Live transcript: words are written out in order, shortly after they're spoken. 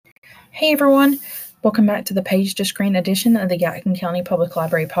Hey everyone, welcome back to the Page to Screen edition of the Yadkin County Public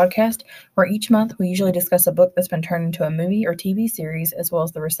Library podcast, where each month we usually discuss a book that's been turned into a movie or TV series as well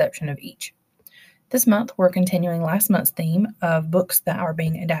as the reception of each. This month we're continuing last month's theme of books that are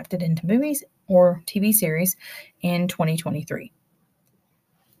being adapted into movies or TV series in 2023.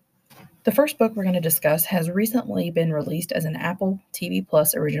 The first book we're going to discuss has recently been released as an Apple TV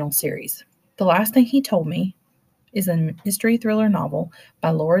Plus original series. The Last Thing He Told Me is a mystery thriller novel by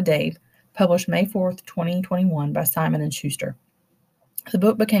Laura Dave, published May 4th, 2021 by Simon & Schuster. The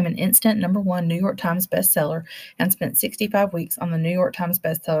book became an instant #1 New York Times bestseller and spent 65 weeks on the New York Times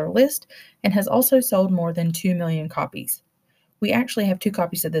bestseller list and has also sold more than 2 million copies. We actually have 2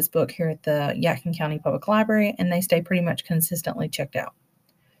 copies of this book here at the Yadkin County Public Library, and they stay pretty much consistently checked out.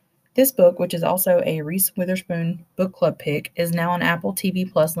 This book, which is also a Reese Witherspoon book club pick, is now an Apple TV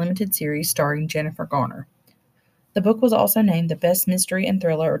Plus limited series starring Jennifer Garner. The book was also named the Best Mystery and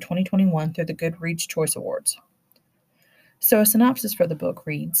Thriller of 2021 through the Goodreads Choice Awards. So a synopsis for the book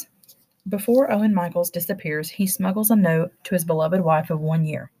reads, before Owen Michaels disappears, he smuggles a note to his beloved wife of 1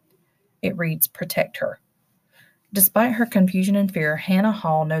 year. It reads, protect her. Despite her confusion and fear, Hannah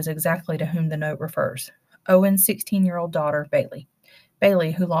Hall knows exactly to whom the note refers. Owen's 16-year-old daughter, Bailey.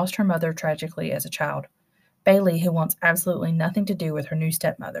 Bailey, who lost her mother tragically as a child. Bailey, who wants absolutely nothing to do with her new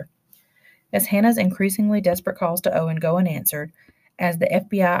stepmother. As Hannah's increasingly desperate calls to Owen go unanswered, as the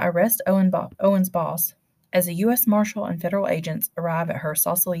FBI arrests Owen's boss, as a U.S. Marshal and federal agents arrive at her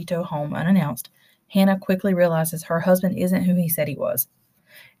Sausalito home unannounced, Hannah quickly realizes her husband isn't who he said he was,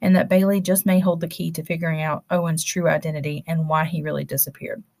 and that Bailey just may hold the key to figuring out Owen's true identity and why he really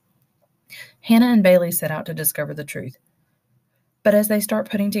disappeared. Hannah and Bailey set out to discover the truth. But as they start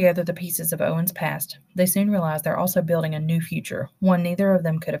putting together the pieces of Owen's past, they soon realize they're also building a new future, one neither of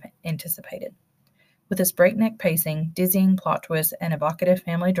them could have anticipated. With its breakneck pacing, dizzying plot twists, and evocative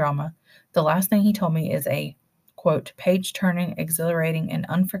family drama, The Last Thing He Told Me is a, quote, page-turning, exhilarating, and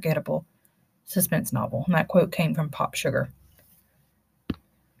unforgettable suspense novel. And that quote came from Pop Sugar.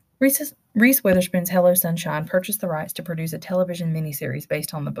 Reese Witherspoon's Hello Sunshine purchased the rights to produce a television miniseries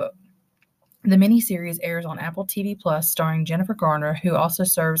based on the book. The miniseries airs on Apple TV Plus, starring Jennifer Garner, who also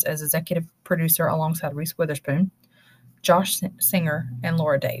serves as executive producer alongside Reese Witherspoon, Josh Singer, and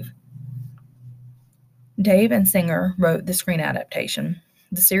Laura Dave. Dave and Singer wrote the screen adaptation.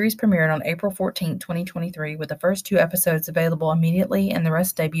 The series premiered on April 14, 2023, with the first 2 episodes available immediately and the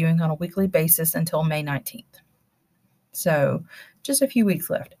rest debuting on a weekly basis until May 19th. So, just a few weeks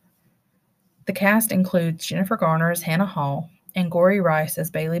left. The cast includes Jennifer Garner as Hannah Hall, and Gory Rice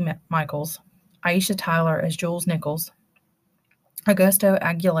as Bailey Michaels, Aisha Tyler as Jules Nichols, Augusto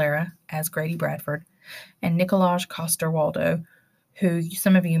Aguilera as Grady Bradford, and Nicolaj Coster-Waldau, who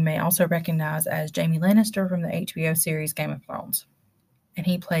some of you may also recognize as Jaime Lannister from the HBO series Game of Thrones. And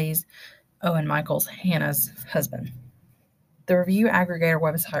he plays Owen Michaels, Hannah's husband. The review aggregator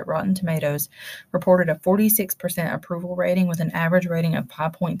website Rotten Tomatoes reported a 46% approval rating with an average rating of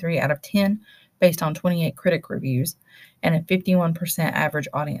 5.3 out of 10 based on 28 critic reviews and a 51% average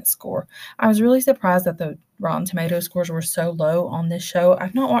audience score. I was really surprised that the Rotten Tomatoes scores were so low on this show.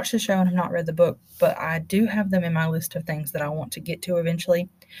 I've not watched the show and have not read the book, but I do have them in my list of things that I want to get to eventually.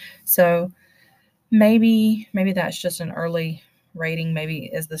 So maybe that's just an early rating.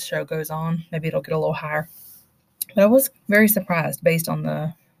 Maybe as the show goes on, maybe it'll get a little higher. But I was very surprised based on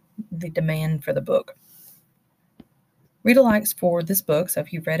the demand for the book. Read-alikes for this book, so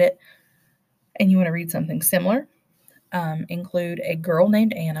if you've read it and you want to read something similar, include A Girl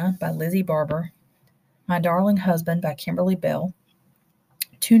Named Anna by Lizzie Barber, My Darling Husband by Kimberly Bell,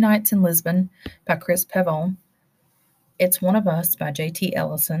 Two Nights in Lisbon by Chris Pavone, It's One of Us by J.T.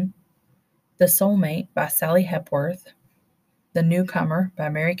 Ellison, The Soulmate by Sally Hepworth, The Newcomer by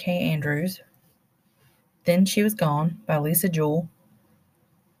Mary Kay Andrews, Then She Was Gone by Lisa Jewell,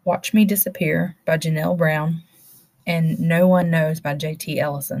 Watch Me Disappear by Janelle Brown, and No One Knows by J.T.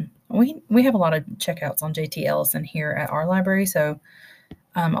 Ellison. We have a lot of checkouts on J.T. Ellison here at our library, so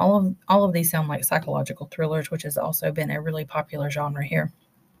all of these sound like psychological thrillers, which has also been a really popular genre here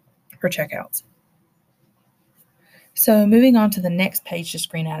for checkouts. So moving on to the next Page to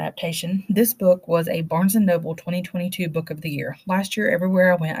Screen adaptation, this book was a Barnes & Noble 2022 Book of the Year. Last year,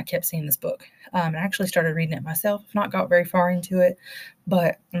 everywhere I went, I kept seeing this book. I actually started reading it myself, not got very far into it,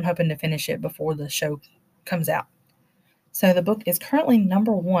 but I'm hoping to finish it before the show comes out. So the book is currently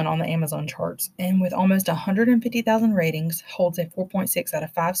 #1 on the Amazon charts, and with almost 150,000 ratings, holds a 4.6 out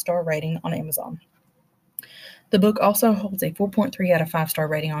of 5-star rating on Amazon. The book also holds a 4.3 out of 5-star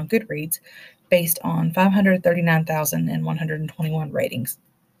rating on Goodreads, based on 539,121 ratings.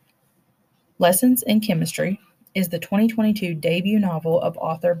 Lessons in Chemistry is the 2022 debut novel of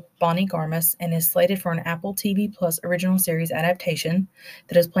author Bonnie Garmus and is slated for an Apple TV Plus original series adaptation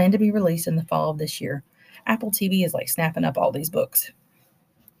that is planned to be released in the fall of this year. Apple TV is like snapping up all these books.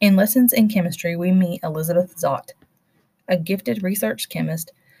 In Lessons in Chemistry, we meet Elizabeth Zott, a gifted research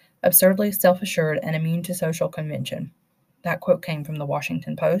chemist, absurdly self-assured and immune to social convention. That quote came from the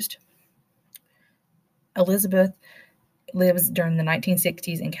Washington Post. Elizabeth lives during the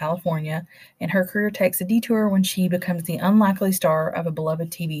 1960s in California, and her career takes a detour when she becomes the unlikely star of a beloved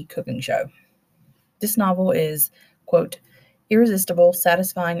TV cooking show. This novel is, quote, irresistible,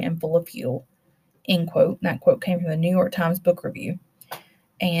 satisfying, and full of fuel, end quote. That quote came from the New York Times Book Review.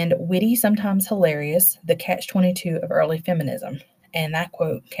 And witty, sometimes hilarious, the catch-22 of early feminism. And that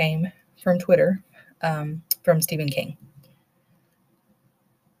quote came from Twitter from Stephen King.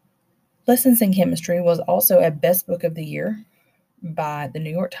 Lessons in Chemistry was also a Best Book of the Year by the New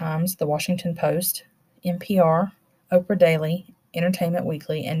York Times, the Washington Post, NPR, Oprah Daily, Entertainment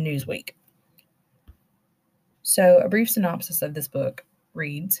Weekly, and Newsweek. So a brief synopsis of this book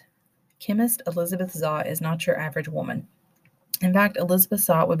reads, Chemist Elizabeth Zott is not your average woman. In fact, Elizabeth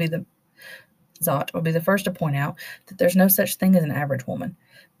Zott would be the first to point out that there's no such thing as an average woman.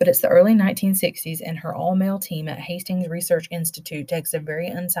 But it's the early 1960s, and her all-male team at Hastings Research Institute takes a very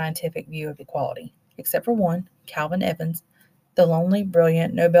unscientific view of equality, except for one, Calvin Evans, the lonely,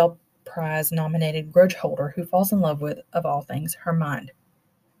 brilliant, Nobel Prize-nominated grudge holder who falls in love with, of all things, her mind.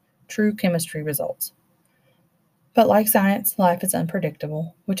 True chemistry results. But like science, life is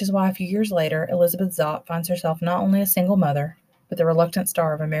unpredictable, which is why a few years later, Elizabeth Zott finds herself not only a single mother, but the reluctant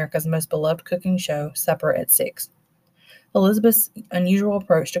star of America's most beloved cooking show, Supper at 6. Elizabeth's unusual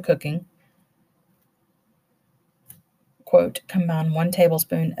approach to cooking, quote, combine 1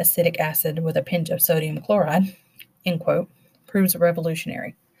 tablespoon acetic acid with a pinch of sodium chloride, end quote, proves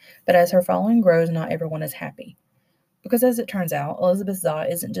revolutionary. But as her following grows, not everyone is happy. Because as it turns out, Elizabeth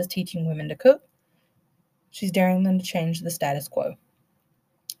Zott isn't just teaching women to cook, she's daring them to change the status quo.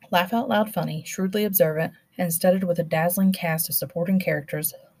 Laugh out loud funny, shrewdly observant, and studded with a dazzling cast of supporting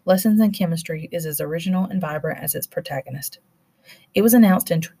characters, Lessons in Chemistry is as original and vibrant as its protagonist. It was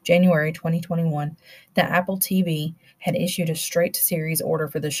announced in January 2021 that Apple TV had issued a straight-to-series order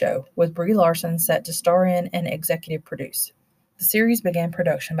for the show, with Brie Larson set to star in and executive produce. The series began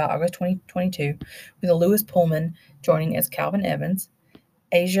production by August 2022, with Lewis Pullman joining as Calvin Evans,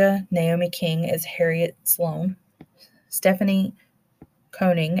 Asia Naomi King as Harriet Sloan, Stephanie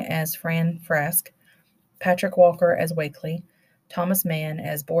Koenig as Fran Frask, Patrick Walker as Wakely, Thomas Mann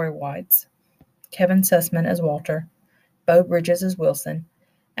as Bory Whites, Kevin Sussman as Walter, Bo Bridges as Wilson,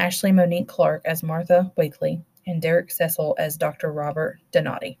 Ashley Monique Clark as Martha Wakely, and Derek Cecil as Dr. Robert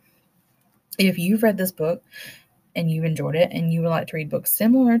Donati. If you've read this book and you've enjoyed it and you would like to read books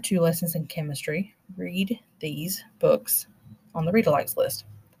similar to Lessons in Chemistry, read these books on the read-alikes list.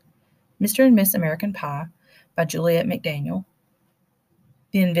 Mr. and Miss American Pie by Juliet McDaniel,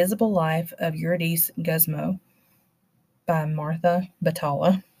 The Invisible Life of Eurydice Guzmo by Martha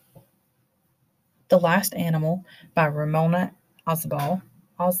Batalla, The Last Animal by Ramona Azubal,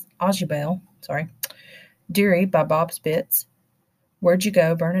 Deary by Bob Spitz, Where'd You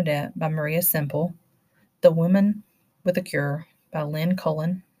Go, Bernadette by Maria Semple, The Woman with a Cure by Lynn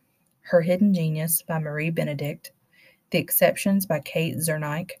Cullen, Her Hidden Genius by Marie Benedict, The Exceptions by Kate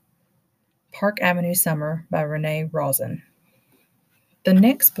Zernick, Park Avenue Summer by Renee Rosen. The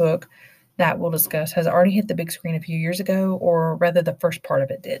next book that we'll discuss has already hit the big screen a few years ago, or rather the first part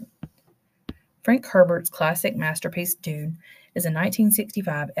of it did. Frank Herbert's classic masterpiece Dune is a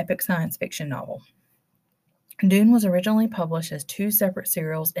 1965 epic science fiction novel. Dune was originally published as 2 separate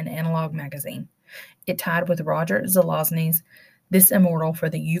serials in Analog magazine. It tied with Roger Zelazny's This Immortal for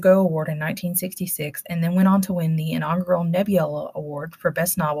the Hugo Award in 1966, and then went on to win the inaugural Nebula Award for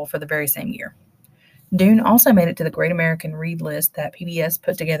Best Novel for the very same year. Dune also made it to the Great American Read list that PBS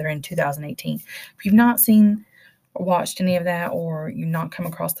put together in 2018. If you've not seen or watched any of that, or you've not come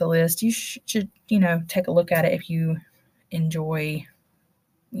across the list, you should, take a look at it if you enjoy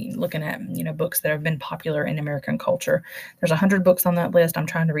looking at, books that have been popular in American culture. There's 100 books on that list. I'm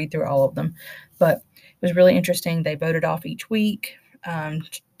trying to read through all of them, but it was really interesting. They voted off each week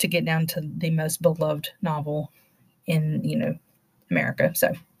to get down to the most beloved novel in, America.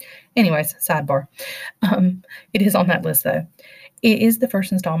 So anyways, sidebar. It is on that list though. It is the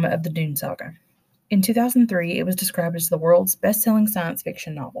first installment of the Dune saga. In 2003, it was described as the world's best-selling science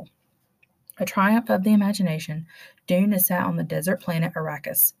fiction novel. A triumph of the imagination, Dune is set on the desert planet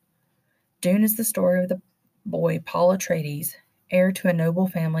Arrakis. Dune is the story of the boy Paul Atreides, heir to a noble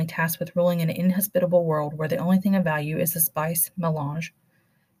family tasked with ruling an inhospitable world where the only thing of value is the spice melange,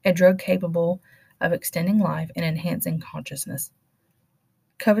 a drug capable of extending life and enhancing consciousness.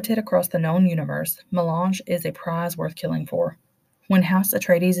 Coveted across the known universe, Melange is a prize worth killing for. When House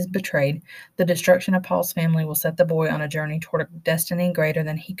Atreides is betrayed, the destruction of Paul's family will set the boy on a journey toward a destiny greater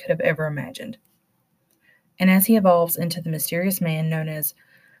than he could have ever imagined. And as he evolves into the mysterious man known as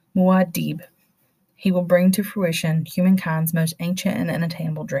Muad'Dib, he will bring to fruition humankind's most ancient and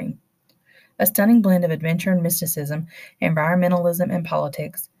unattainable dream. A stunning blend of adventure and mysticism, environmentalism and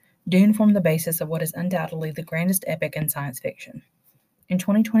politics, Dune formed the basis of what is undoubtedly the grandest epic in science fiction. In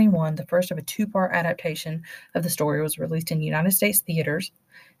 2021, the first of a two-part adaptation of the story was released in United States theaters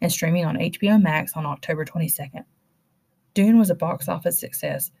and streaming on HBO Max on October 22nd. Dune was a box office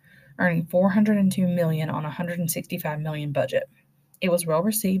success, earning $402 million on a $165 million budget. It was well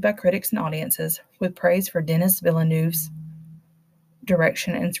received by critics and audiences, with praise for Denis Villeneuve's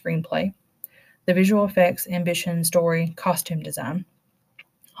direction and screenplay, the visual effects, ambition, story, costume design,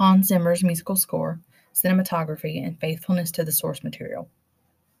 Hans Zimmer's musical score, cinematography, and faithfulness to the source material.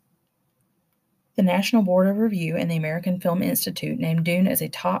 The National Board of Review and the American Film Institute named Dune as a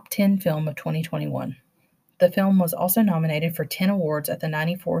top 10 film of 2021. The film was also nominated for 10 awards at the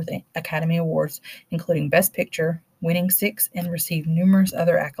 94th Academy Awards, including Best Picture, winning 6 and received numerous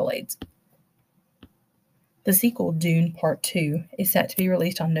other accolades. The sequel, Dune Part 2, is set to be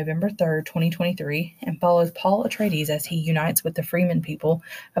released on November 3, 2023, and follows Paul Atreides as he unites with the Freeman people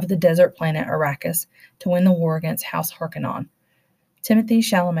of the desert planet Arrakis to win the war against House Harkonnen. Timothée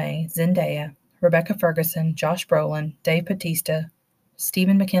Chalamet, Zendaya, Rebecca Ferguson, Josh Brolin, Dave Bautista,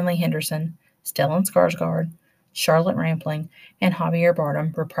 Stephen McKinley Henderson, Stellan Skarsgård, Charlotte Rampling, and Javier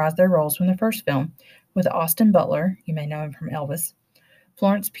Bardem reprised their roles from the first film, with Austin Butler, you may know him from Elvis,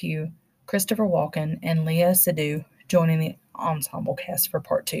 Florence Pugh, Christopher Walken, and Léa Seydoux joining the ensemble cast for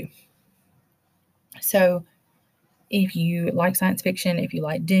Part 2. So, if you like science fiction, if you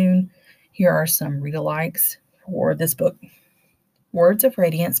like Dune, here are some read-alikes for this book. Words of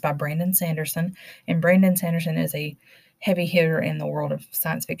Radiance by Brandon Sanderson, and Brandon Sanderson is a heavy hitter in the world of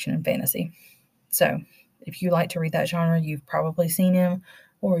science fiction and fantasy. So, if you like to read that genre, you've probably seen him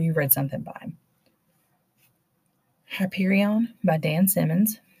or you've read something by him. Hyperion by Dan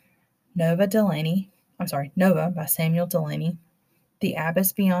Simmons, Nova by Samuel Delaney, The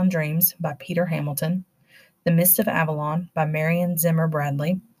Abyss Beyond Dreams by Peter Hamilton, The Mist of Avalon by Marion Zimmer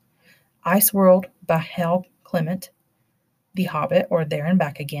Bradley, Ice World by Hal Clement, The Hobbit, or There and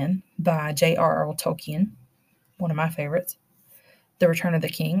Back Again, by J.R.R. Tolkien, one of my favorites, The Return of the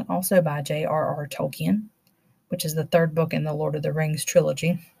King, also by J.R.R. Tolkien, which is the third book in the Lord of the Rings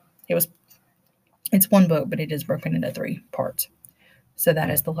trilogy. It's one book, but it is broken into 3 parts. So that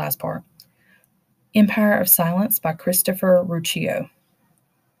is the last part. Empire of Silence by Christopher Ruccio.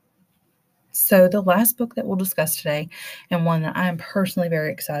 So the last book that we'll discuss today, and one that I am personally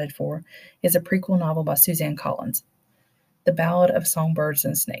very excited for, is a prequel novel by Suzanne Collins, The Ballad of Songbirds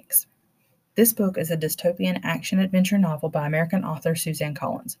and Snakes. This book is a dystopian action-adventure novel by American author Suzanne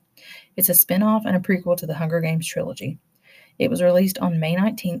Collins. It's a spin-off and a prequel to the Hunger Games trilogy. It was released on May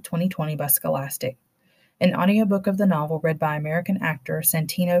 19, 2020 by Scholastic. An audiobook of the novel read by American actor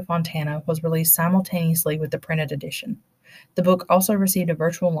Santino Fontana was released simultaneously with the printed edition. The book also received a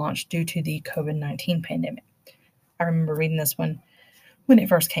virtual launch due to the COVID-19 pandemic. I remember reading this one when it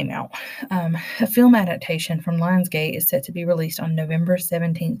first came out. A film adaptation from Lionsgate is set to be released on November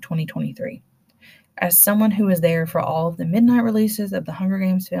 17, 2023. As someone who was there for all of the midnight releases of the Hunger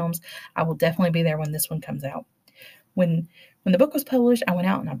Games films, I will definitely be there when this one comes out. When the book was published, I went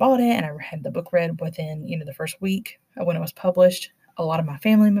out and I bought it, and I had the book read within, the first week of when it was published. A lot of my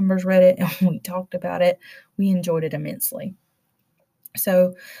family members read it, and we talked about it. We enjoyed it immensely.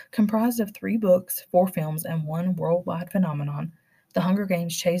 So, comprised of 3 books, 4 films, and 1 worldwide phenomenon, The Hunger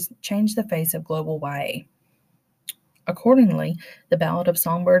Games changed the face of global YA. Accordingly, The Ballad of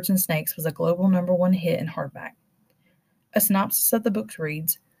Songbirds and Snakes was a global #1 hit in hardback. A synopsis of the book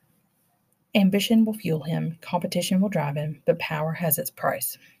reads, "Ambition will fuel him, competition will drive him, but power has its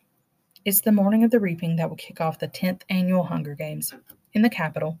price." It's the morning of the reaping that will kick off the 10th annual Hunger Games. In the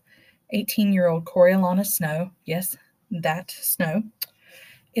capital, 18-year-old Coriolanus Snow, yes, that Snow,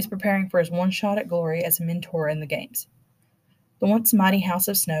 is preparing for his one shot at glory as a mentor in the games. The once mighty House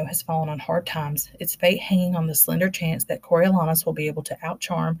of Snow has fallen on hard times, its fate hanging on the slender chance that Coriolanus will be able to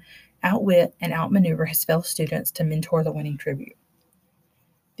outcharm, outwit, and outmaneuver his fellow students to mentor the winning tribute.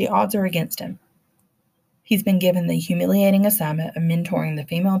 The odds are against him. He's been given the humiliating assignment of mentoring the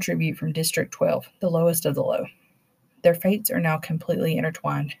female tribute from District 12, the lowest of the low. Their fates are now completely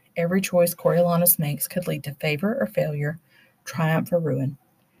intertwined. Every choice Coriolanus makes could lead to favor or failure, triumph or ruin.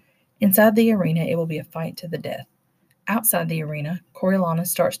 Inside the arena, it will be a fight to the death. Outside the arena, Coriolanus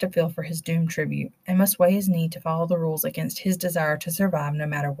starts to feel for his doomed tribute and must weigh his need to follow the rules against his desire to survive no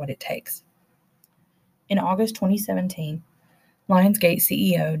matter what it takes. In August 2017, Lionsgate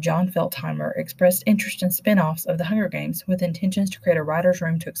CEO John Feltheimer expressed interest in spin-offs of The Hunger Games with intentions to create a writer's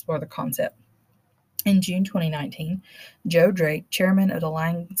room to explore the concept. In June 2019, Joe Drake, chairman of the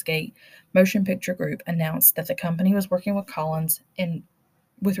Lionsgate Motion Picture Group, announced that the company was working with Collins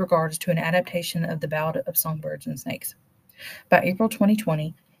with regards to an adaptation of The Ballad of Songbirds and Snakes. By April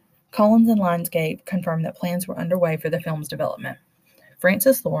 2020, Collins and Lionsgate confirmed that plans were underway for the film's development.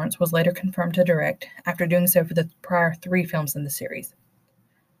 Francis Lawrence was later confirmed to direct, after doing so for the prior 3 films in the series.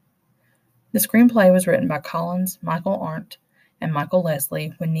 The screenplay was written by Collins, Michael Arndt, and Michael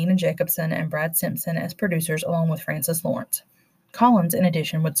Leslie, with Nina Jacobson and Brad Simpson as producers along with Francis Lawrence. Collins, in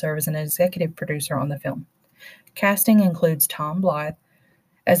addition, would serve as an executive producer on the film. Casting includes Tom Blythe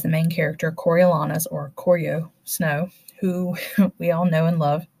as the main character, Coriolanus, or Corio Snow, who we all know and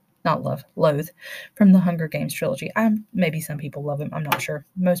loathe, from the Hunger Games trilogy. Maybe some people love him, I'm not sure.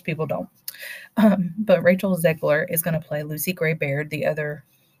 Most people don't. But Rachel Zegler is going to play Lucy Gray Baird, the other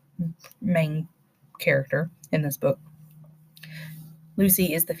main character in this book.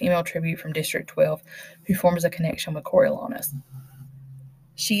 Lucy is the female tribute from District 12 who forms a connection with Coriolanus.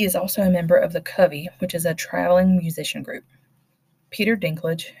 She is also a member of the Covey, which is a traveling musician group. Peter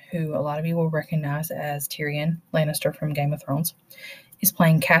Dinklage, who a lot of you will recognize as Tyrion Lannister from Game of Thrones, is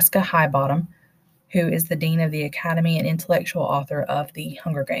playing Casca Highbottom, who is the Dean of the Academy and intellectual author of the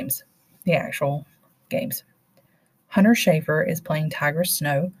Hunger Games, the actual games. Hunter Schafer is playing Tigress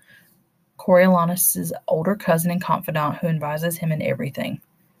Snow, Coriolanus' older cousin and confidant who advises him in everything.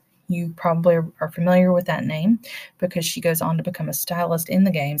 You probably are familiar with that name because she goes on to become a stylist in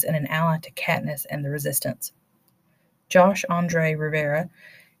the games and an ally to Katniss and the Resistance. Josh Andre Rivera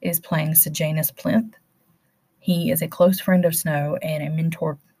is playing Sejanus Plinth. He is a close friend of Snow and the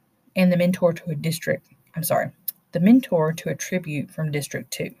mentor to a tribute from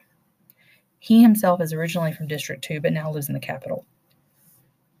District 2. He himself is originally from District 2, but now lives in the capital.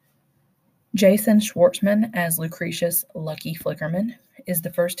 Jason Schwartzman as Lucretius Lucky Flickerman is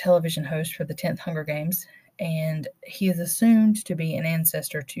the first television host for the 10th Hunger Games, and he is assumed to be an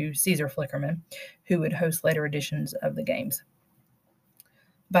ancestor to Caesar Flickerman, who would host later editions of the games.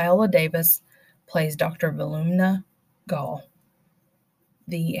 Viola Davis plays Dr. Volumna Gaul,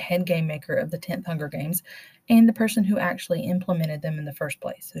 the head game maker of the 10th Hunger Games, and the person who actually implemented them in the first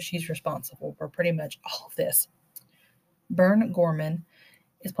place. So she's responsible for pretty much all of this. Bern Gorman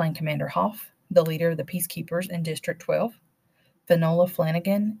is playing Commander Hoff, the leader of the Peacekeepers in District 12. Finola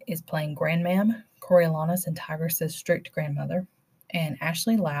Flanagan is playing Grandmam, Coriolanus and Tigress's strict grandmother. And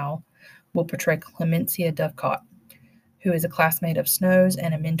Ashley Lau will portray Clemencia Dovecott, who is a classmate of Snow's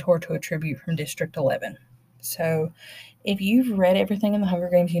and a mentor to a tribute from District 11. So if you've read everything in the Hunger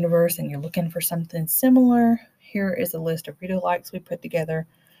Games universe and you're looking for something similar, here is a list of read-alikes we put together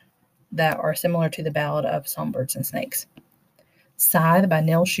that are similar to The Ballad of Songbirds and Snakes. Scythe by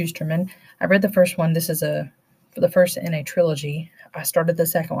Neil Shusterman. I read the first one. This is the first in a trilogy. I started the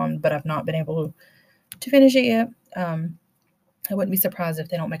second one, but I've not been able to finish it yet. I wouldn't be surprised if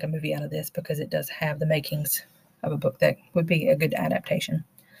they don't make a movie out of this because it does have the makings of a book that would be a good adaptation.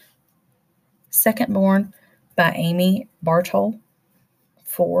 Second Born by Amy Bartol.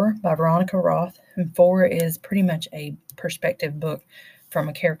 4 by Veronica Roth. And 4 is pretty much a perspective book from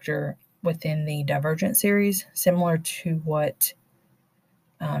a character within the Divergent series, similar to what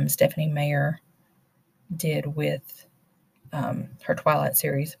Stephanie Meyer did with her Twilight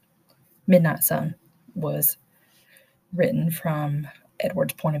series. Midnight Sun was written from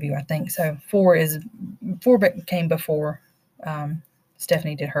Edward's point of view, I think. So 4 came before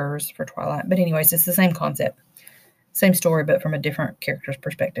Stephanie did hers for Twilight. But anyways, it's the same concept. Same story, but from a different character's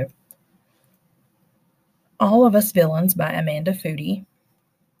perspective. All of Us Villains by Amanda Foody.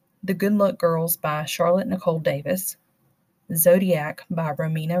 The Good Luck Girls by Charlotte Nicole Davis. Zodiac by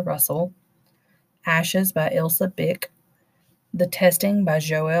Romina Russell. Ashes by Ilsa Bick. The Testing by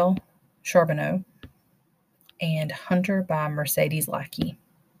Joelle Charbonneau. And Hunter by Mercedes Lackey.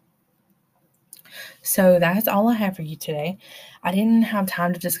 So that's all I have for you today. I didn't have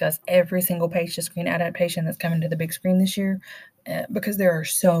time to discuss every single page-to-screen adaptation that's coming to the big screen this year because there are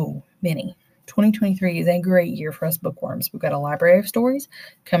so many. 2023 is a great year for us bookworms. We've got a library of stories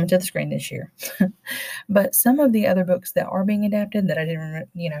coming to the screen this year. But some of the other books that are being adapted that I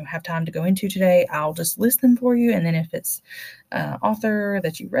didn't, have time to go into today, I'll just list them for you. And then if it's author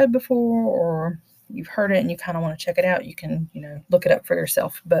that you read before or you've heard it and you kind of want to check it out, you can, look it up for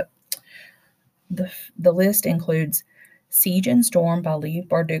yourself. But the list includes Siege and Storm by Leigh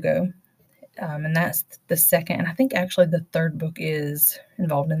Bardugo, And that's the second, and I think actually the third book is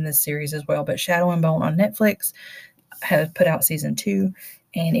involved in this series as well. But Shadow and Bone on Netflix has put out season 2,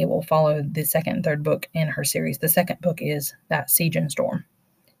 and it will follow the second and third book in her series. The second book is That Siege and Storm,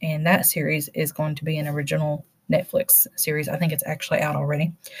 and that series is going to be an original Netflix series. I think it's actually out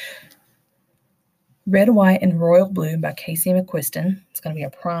already. Red, White, and Royal Blue by Casey McQuiston. It's going to be a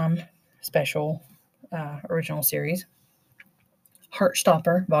Prime special original series.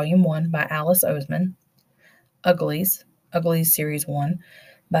 Heartstopper, Volume 1 by Alice Oseman. Uglies Series 1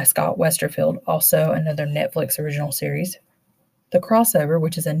 by Scott Westerfield, also another Netflix original series. The Crossover,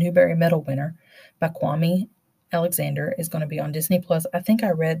 which is a Newbery Medal winner by Kwame Alexander, is going to be on Disney+. I think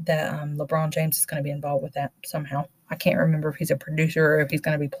I read that LeBron James is going to be involved with that somehow. I can't remember if he's a producer or if he's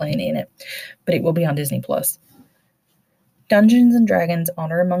going to be playing in it, but it will be on Disney+. Dungeons & Dragons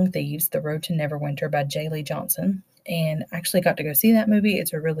Honor Among Thieves, The Road to Neverwinter by J. Lee Johnson. And I actually got to go see that movie.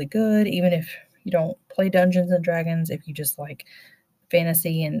 It's a really good, even if you don't play Dungeons & Dragons, if you just like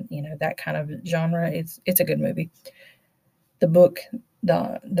fantasy and, that kind of genre, it's a good movie. The book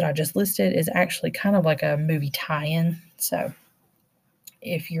that I just listed is actually kind of like a movie tie-in. So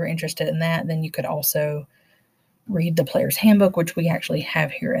if you're interested in that, then you could also read The Player's Handbook, which we actually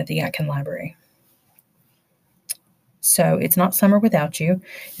have here at the Yadkin Library. So It's Not Summer Without You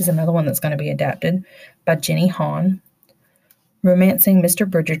is another one that's going to be adapted by Jenny Han. Romancing Mr.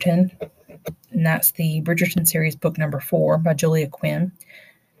 Bridgerton, and that's the Bridgerton series book number 4 by Julia Quinn.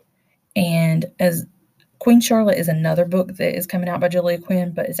 And as Queen Charlotte is another book that is coming out by Julia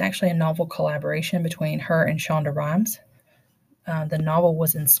Quinn, but it's actually a novel collaboration between her and Shonda Rhimes. The novel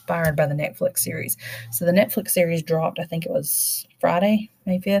was inspired by the Netflix series. So the Netflix series dropped, I think it was Friday,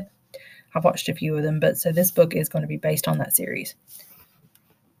 May 5th. I've watched a few of them, but so this book is going to be based on that series.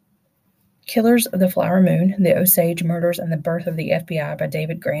 Killers of the Flower Moon, The Osage Murders and the Birth of the FBI by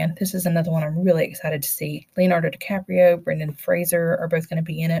David Grann. This is another one I'm really excited to see. Leonardo DiCaprio, Brendan Fraser are both going to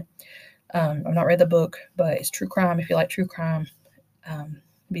be in it. I've not read the book, but it's true crime. If you like true crime, it'd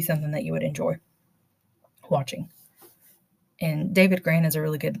be something that you would enjoy watching. And David Grann is a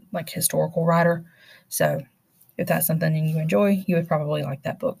really good historical writer. So if that's something you enjoy, you would probably like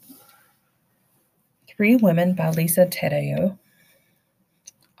that book. Three Women by Lisa Tadeo.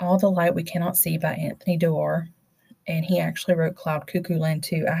 All the Light We Cannot See by Anthony Doerr. And he actually wrote Cloud Cuckoo Land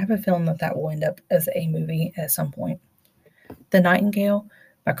 2. I have a feeling that will end up as a movie at some point. The Nightingale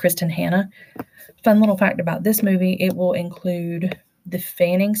by Kristen Hanna. Fun little fact about this movie, it will include the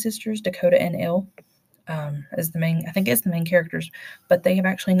Fanning sisters, Dakota and Elle, as the main characters, but they have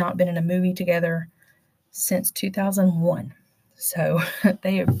actually not been in a movie together since 2001. So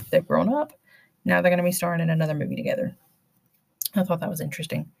they've grown up. Now they're going to be starring in another movie together. I thought that was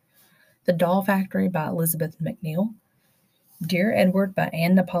interesting. The Doll Factory by Elizabeth McNeil. Dear Edward by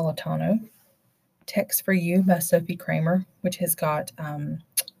Ann Napolitano. Text for You by Sophie Kramer, which has got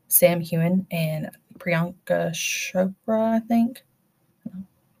Sam Heughan and Priyanka Chopra, I think.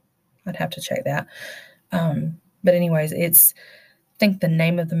 I'd have to check that. But anyways, I think the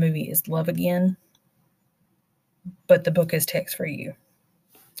name of the movie is Love Again, but the book is Text for You.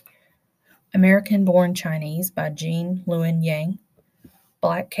 American Born Chinese by Jean Luen Yang.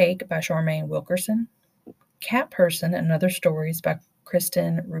 Black Cake by Charmaine Wilkerson. Cat Person and Other Stories by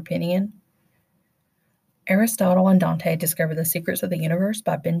Kristen Rupinian. Aristotle and Dante Discover the Secrets of the Universe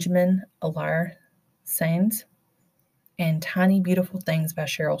by Benjamin Allaire Sainz. And Tiny Beautiful Things by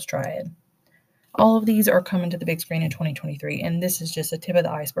Cheryl Strayed. All of these are coming to the big screen in 2023, and this is just a tip of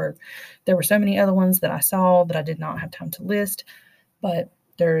the iceberg. There were so many other ones that I saw that I did not have time to list, but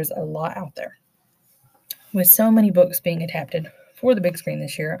there's a lot out there. With so many books being adapted for the big screen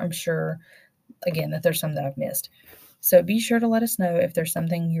this year, I'm sure, again, that there's some that I've missed. So be sure to let us know if there's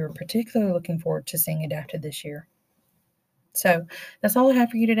something you're particularly looking forward to seeing adapted this year. So that's all I have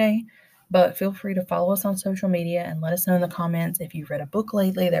for you today, but feel free to follow us on social media and let us know in the comments if you've read a book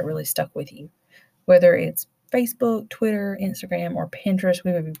lately that really stuck with you. Whether it's Facebook, Twitter, Instagram, or Pinterest,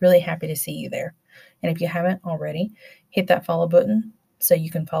 we would be really happy to see you there. And if you haven't already, hit that follow button so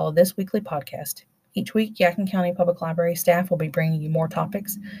you can follow this weekly podcast. Each week, Yadkin County Public Library staff will be bringing you more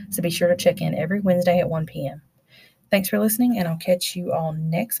topics, so be sure to check in every Wednesday at 1 p.m. Thanks for listening, and I'll catch you all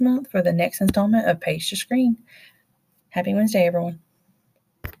next month for the next installment of Page to Screen. Happy Wednesday, everyone.